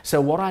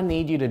 So what I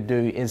need you to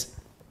do is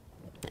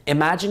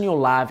imagine you're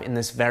live in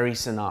this very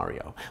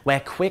scenario where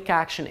quick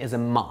action is a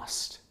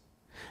must,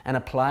 and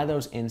apply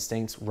those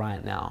instincts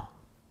right now.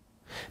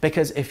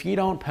 Because if you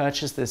don't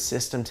purchase this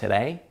system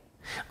today,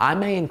 I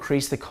may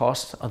increase the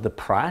cost of the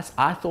price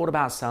I thought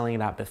about selling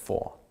it at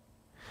before,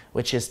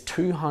 which is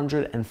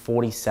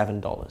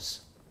 $247.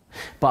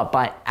 But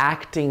by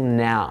acting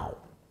now,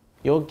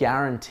 you're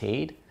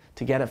guaranteed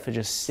to get it for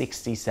just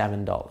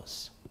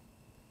 $67.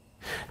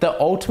 The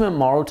ultimate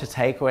moral to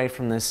take away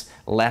from this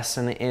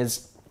lesson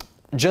is,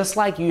 just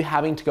like you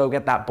having to go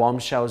get that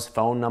bombshell's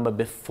phone number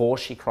before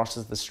she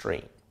crosses the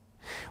street,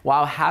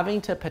 while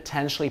having to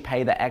potentially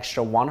pay the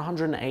extra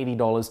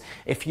 $180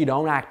 if you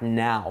don't act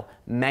now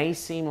may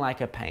seem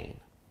like a pain,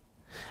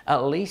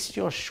 at least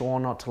you're sure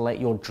not to let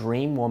your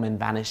dream woman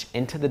vanish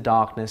into the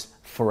darkness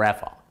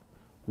forever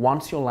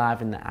once you're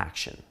live in the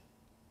action.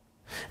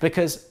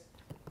 Because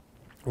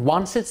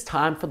once it's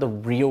time for the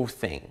real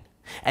thing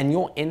and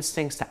your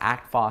instincts to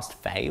act fast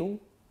fail,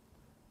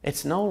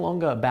 it's no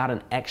longer about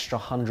an extra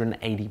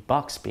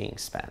 $180 being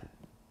spent.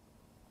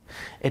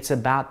 It's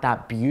about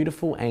that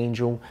beautiful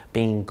angel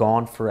being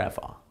gone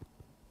forever.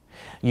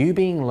 You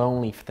being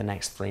lonely for the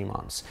next 3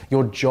 months,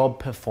 your job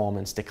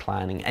performance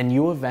declining, and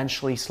you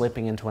eventually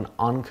slipping into an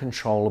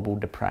uncontrollable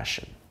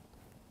depression.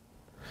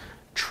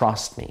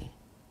 Trust me,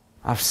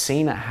 I've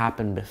seen it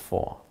happen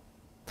before.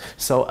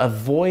 So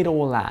avoid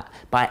all that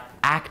by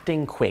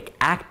acting quick,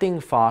 acting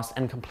fast,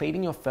 and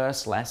completing your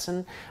first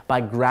lesson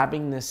by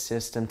grabbing this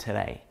system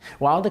today,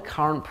 while the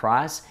current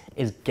price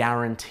is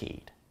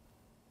guaranteed.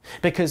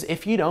 Because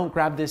if you don't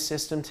grab this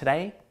system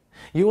today,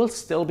 you will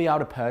still be able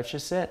to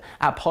purchase it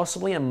at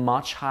possibly a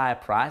much higher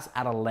price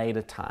at a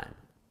later time.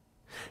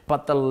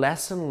 But the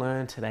lesson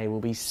learned today will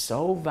be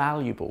so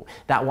valuable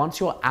that once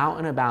you're out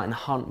and about in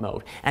hunt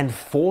mode and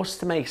forced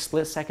to make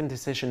split-second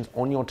decisions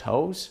on your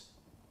toes,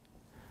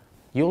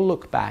 you'll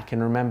look back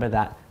and remember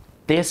that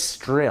this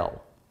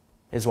drill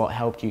is what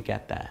helped you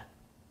get there.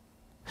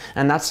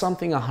 And that's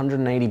something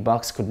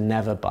 $180 could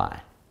never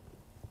buy.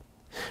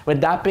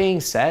 With that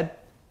being said,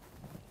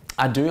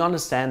 I do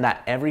understand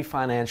that every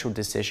financial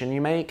decision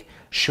you make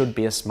should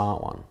be a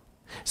smart one.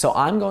 So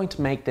I'm going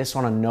to make this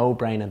one a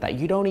no-brainer that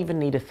you don't even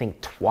need to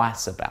think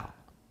twice about.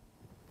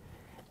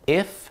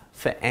 If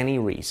for any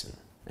reason,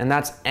 and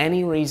that's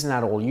any reason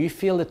at all, you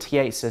feel the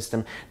T8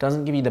 system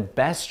doesn't give you the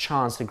best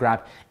chance to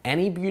grab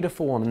any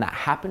beautiful woman that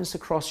happens to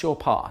cross your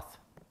path,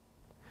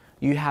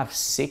 you have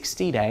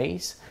 60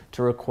 days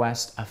to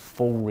request a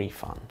full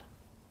refund.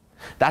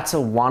 That's a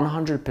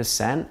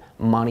 100%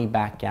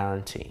 money-back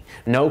guarantee.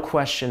 No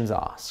questions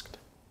asked.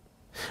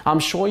 I'm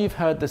sure you've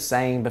heard the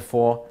saying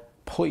before,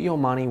 put your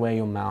money where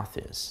your mouth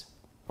is.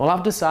 Well,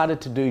 I've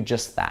decided to do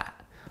just that,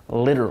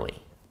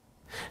 literally.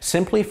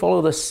 Simply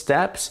follow the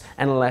steps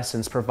and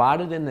lessons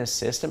provided in this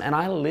system, and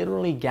I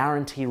literally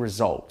guarantee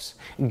results.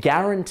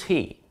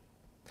 Guarantee.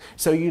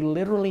 So you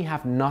literally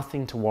have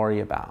nothing to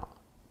worry about.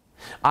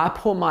 I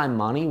put my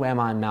money where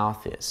my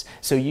mouth is,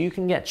 so you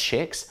can get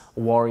chicks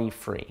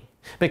worry-free.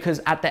 Because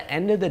at the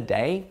end of the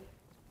day,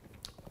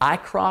 I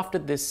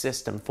crafted this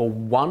system for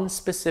one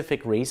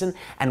specific reason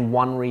and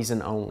one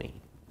reason only.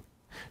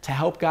 To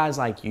help guys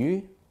like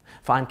you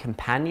find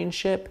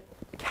companionship,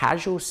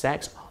 casual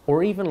sex,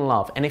 or even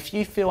love. And if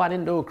you feel I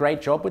didn't do a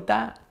great job with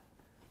that,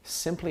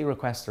 simply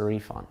request a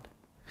refund.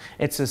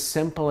 It's as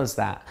simple as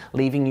that,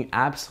 leaving you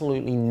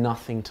absolutely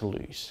nothing to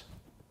lose.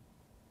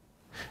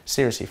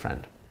 Seriously,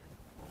 friend,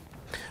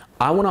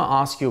 I want to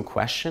ask you a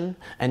question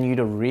and you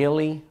to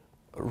really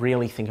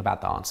think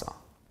about the answer.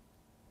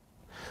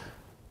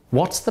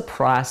 What's the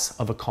price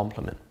of a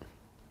compliment?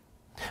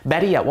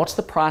 Better yet, what's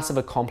the price of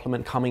a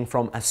compliment coming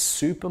from a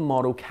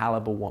supermodel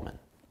caliber woman?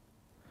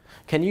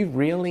 Can you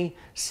really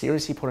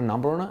seriously put a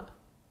number on it?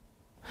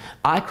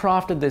 I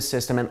crafted this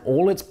system and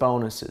all its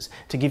bonuses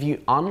to give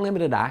you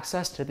unlimited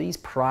access to these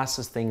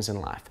priceless things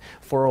in life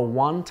for a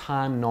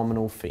one-time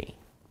nominal fee.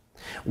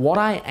 What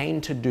I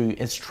aim to do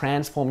is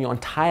transform your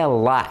entire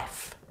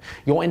life,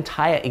 your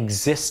entire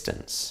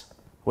existence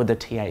with the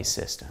TA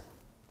system.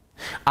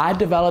 I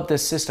developed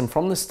this system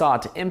from the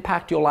start to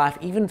impact your life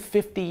even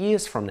 50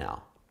 years from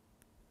now.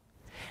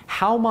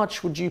 How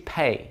much would you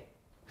pay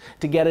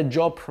to get a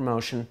job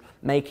promotion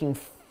making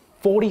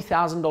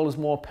 $40,000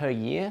 more per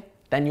year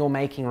than you're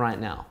making right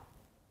now?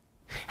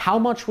 How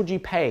much would you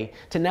pay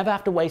to never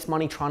have to waste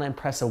money trying to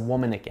impress a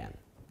woman again?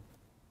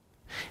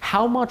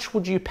 How much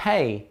would you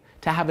pay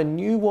to have a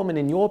new woman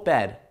in your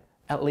bed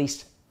at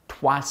least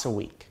twice a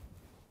week.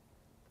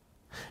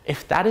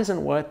 If that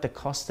isn't worth the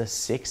cost of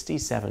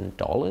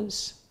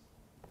 $67,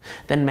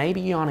 then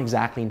maybe you aren't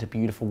exactly into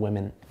beautiful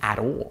women at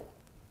all.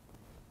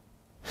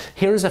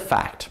 Here is a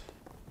fact.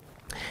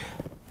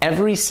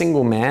 Every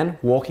single man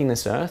walking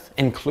this earth,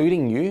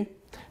 including you,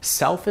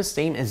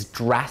 self-esteem is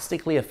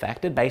drastically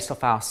affected based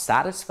off our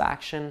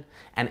satisfaction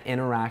and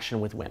interaction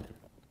with women.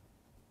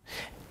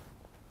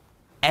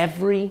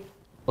 Every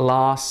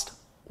last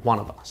one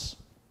of us.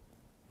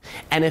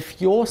 And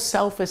if your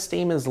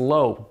self-esteem is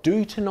low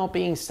due to not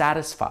being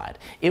satisfied,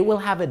 it will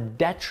have a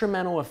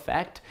detrimental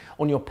effect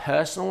on your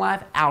personal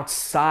life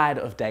outside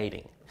of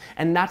dating.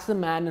 And that's the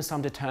madness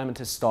I'm determined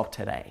to stop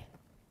today.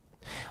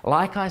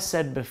 Like I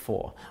said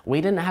before,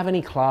 we didn't have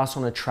any class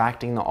on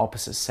attracting the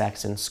opposite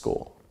sex in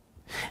school.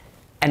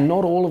 And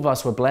not all of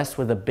us were blessed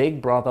with a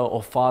big brother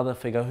or father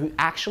figure who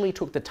actually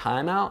took the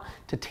time out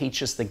to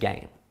teach us the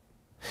game.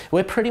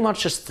 We're pretty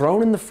much just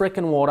thrown in the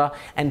frickin' water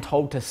and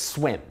told to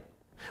swim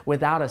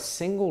without a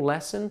single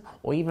lesson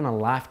or even a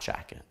life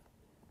jacket.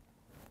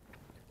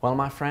 Well,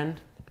 my friend,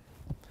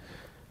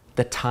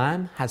 the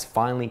time has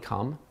finally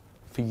come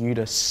for you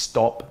to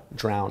stop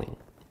drowning.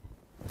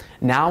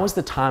 Now is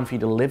the time for you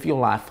to live your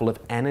life full of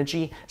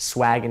energy,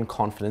 swag, and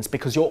confidence,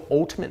 because your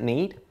ultimate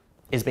need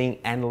is being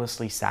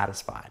endlessly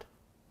satisfied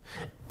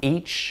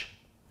each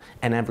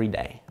and every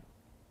day.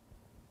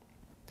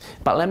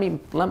 But let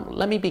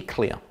me be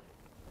clear.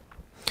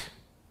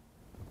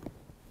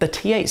 The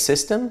T8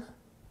 system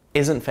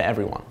isn't for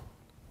everyone.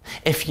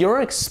 If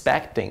you're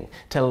expecting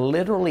to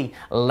literally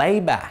lay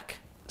back,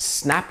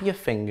 snap your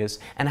fingers,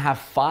 and have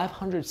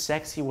 500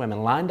 sexy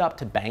women lined up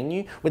to bang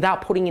you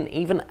without putting in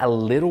even a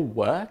little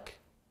work,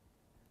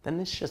 then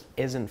this just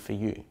isn't for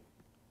you.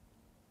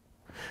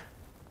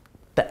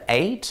 The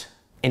 8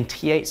 in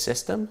T8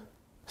 system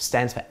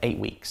stands for 8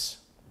 weeks,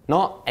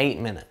 not 8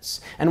 minutes.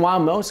 And while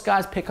most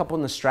guys pick up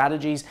on the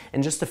strategies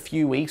in just a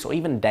few weeks or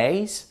even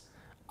days,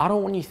 I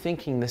don't want you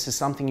thinking this is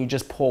something you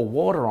just pour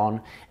water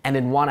on and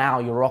in 1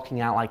 hour you're rocking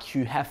out like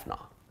Hugh Hefner.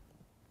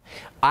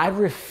 I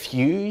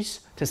refuse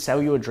to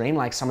sell you a dream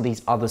like some of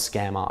these other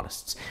scam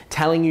artists,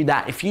 telling you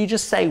that if you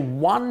just say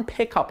one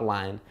pickup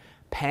line,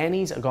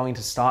 panties are going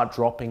to start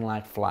dropping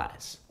like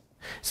flies.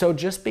 So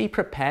just be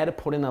prepared to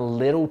put in a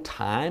little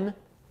time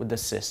with the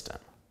system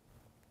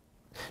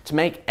to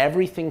make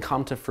everything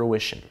come to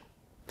fruition.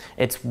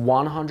 It's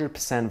 100%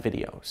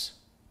 videos,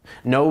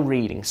 no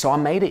reading, so I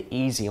made it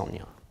easy on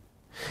you.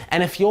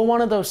 And if you're one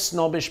of those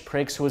snobbish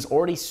pricks who is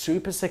already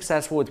super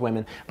successful with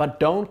women, but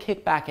don't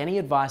kick back any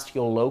advice to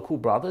your local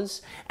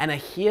brothers and are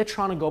here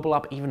trying to gobble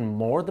up even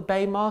more of the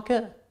babe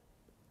market,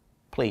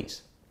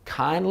 please,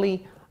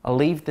 kindly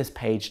leave this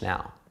page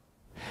now.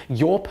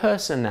 Your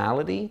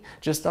personality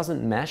just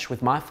doesn't mesh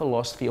with my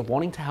philosophy of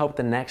wanting to help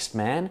the next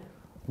man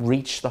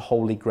reach the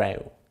Holy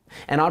Grail.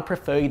 And I'd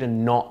prefer you to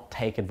not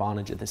take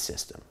advantage of the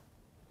system.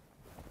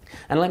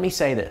 And let me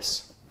say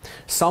this.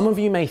 Some of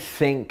you may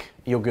think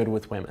you're good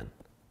with women,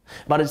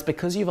 but it's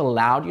because you've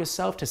allowed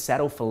yourself to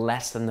settle for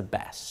less than the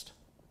best.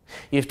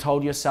 You've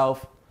told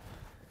yourself,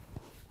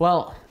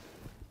 well,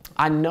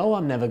 I know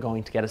I'm never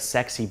going to get a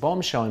sexy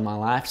bombshell in my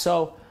life,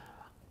 so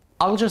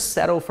I'll just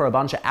settle for a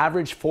bunch of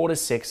average 4 to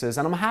 6s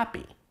and I'm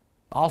happy.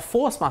 I'll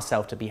force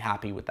myself to be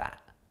happy with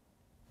that.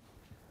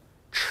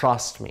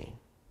 Trust me.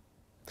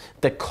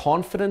 The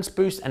confidence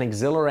boost and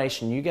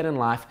exhilaration you get in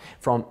life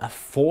from a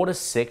 4 to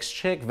 6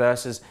 chick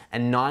versus a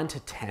 9 to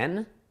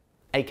 10,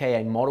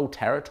 aka model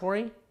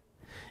territory,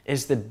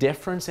 is the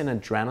difference in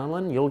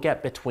adrenaline you'll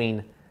get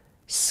between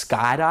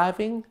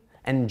skydiving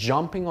and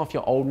jumping off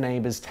your old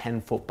neighbor's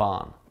 10-foot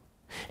barn.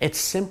 It's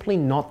simply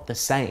not the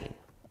same.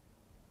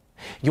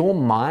 Your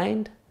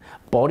mind,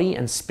 body,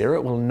 and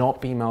spirit will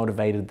not be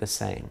motivated the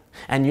same,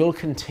 and you'll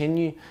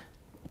continue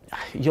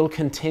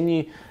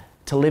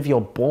to live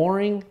your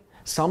boring,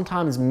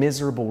 sometimes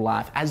miserable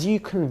life as you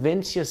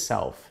convince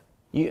yourself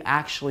you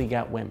actually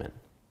get women.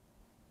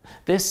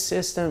 This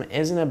system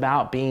isn't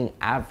about being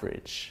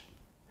average.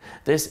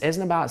 This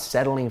isn't about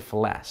settling for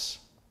less.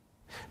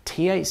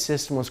 T8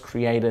 system was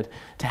created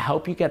to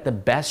help you get the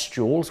best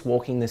jewels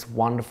walking this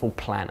wonderful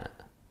planet.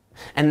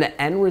 And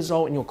the end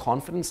result in your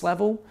confidence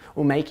level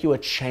will make you a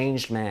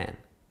changed man.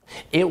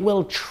 It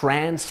will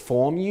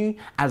transform you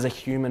as a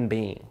human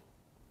being.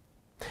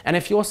 And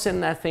if you're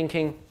sitting there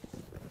thinking,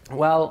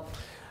 well,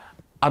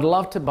 I'd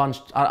love to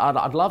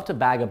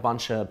bag a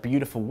bunch of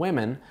beautiful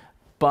women,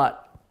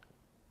 but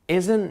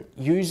isn't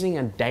using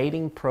a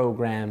dating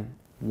program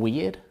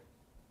weird?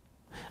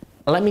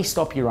 Let me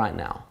stop you right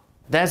now.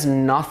 There's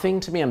nothing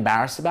to be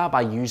embarrassed about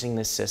by using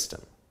this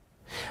system.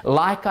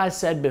 Like I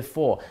said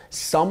before,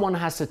 someone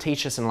has to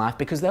teach us in life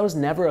because there was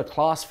never a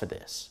class for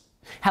this.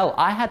 Hell,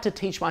 I had to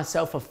teach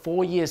myself for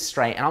 4 years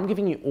straight, and I'm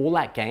giving you all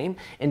that game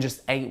in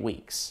just 8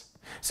 weeks.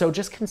 So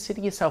just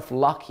consider yourself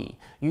lucky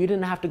you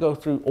didn't have to go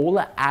through all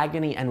the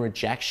agony and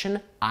rejection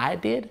I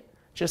did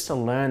just to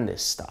learn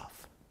this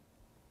stuff.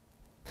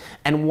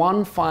 And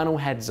one final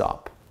heads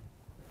up.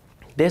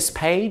 This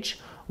page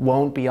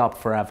won't be up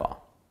forever.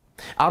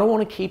 I don't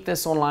want to keep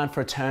this online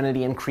for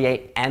eternity and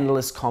create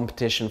endless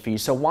competition for you.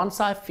 So once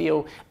I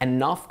feel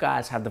enough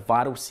guys have the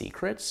vital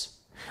secrets,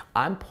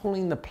 I'm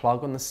pulling the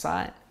plug on the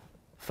site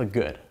for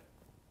good.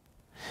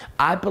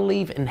 I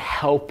believe in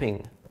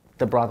helping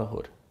the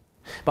brotherhood,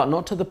 but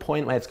not to the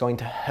point where it's going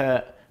to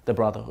hurt the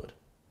brotherhood.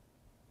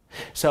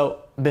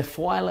 So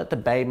before I let the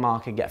babe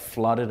market get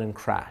flooded and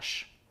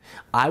crash,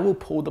 I will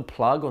pull the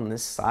plug on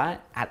this site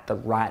at the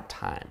right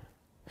time.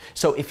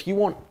 So if you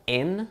want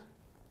in,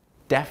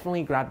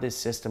 definitely grab this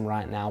system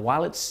right now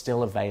while it's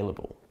still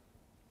available.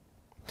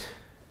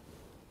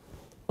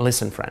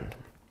 Listen, friend,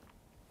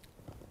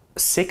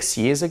 6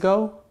 years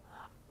ago,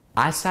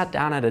 I sat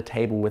down at a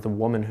table with a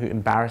woman who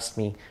embarrassed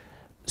me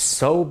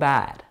so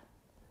bad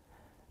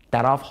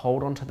that I've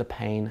held on to the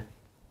pain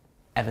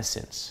ever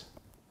since.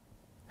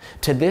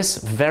 To this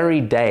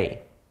very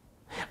day,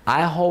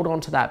 I hold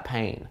on to that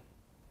pain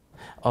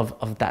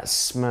of that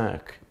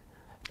smirk,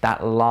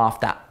 that laugh,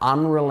 that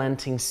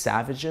unrelenting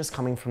savageness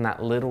coming from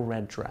that little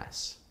red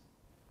dress.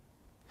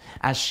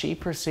 As she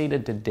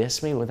proceeded to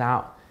diss me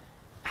without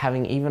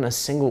having even a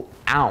single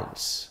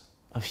ounce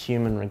of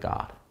human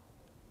regard.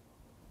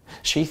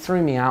 She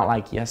threw me out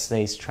like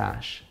yesterday's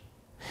trash.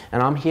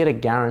 And I'm here to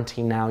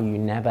guarantee now you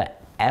never,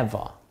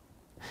 ever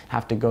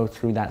have to go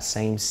through that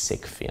same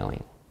sick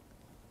feeling.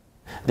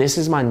 This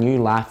is my new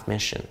life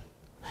mission,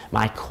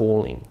 my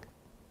calling.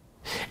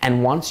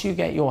 And once you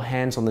get your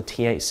hands on the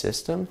T8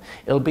 system,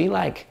 it'll be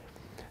like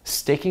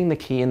sticking the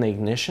key in the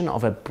ignition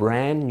of a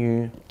brand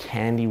new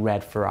candy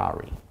red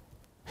Ferrari.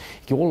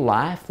 Your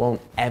life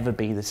won't ever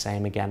be the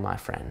same again, my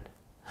friend.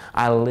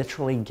 I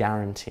literally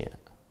guarantee it.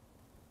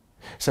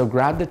 So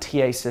grab the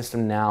T8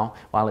 system now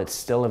while it's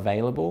still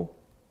available,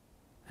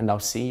 and I'll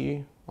see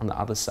you on the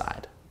other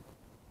side.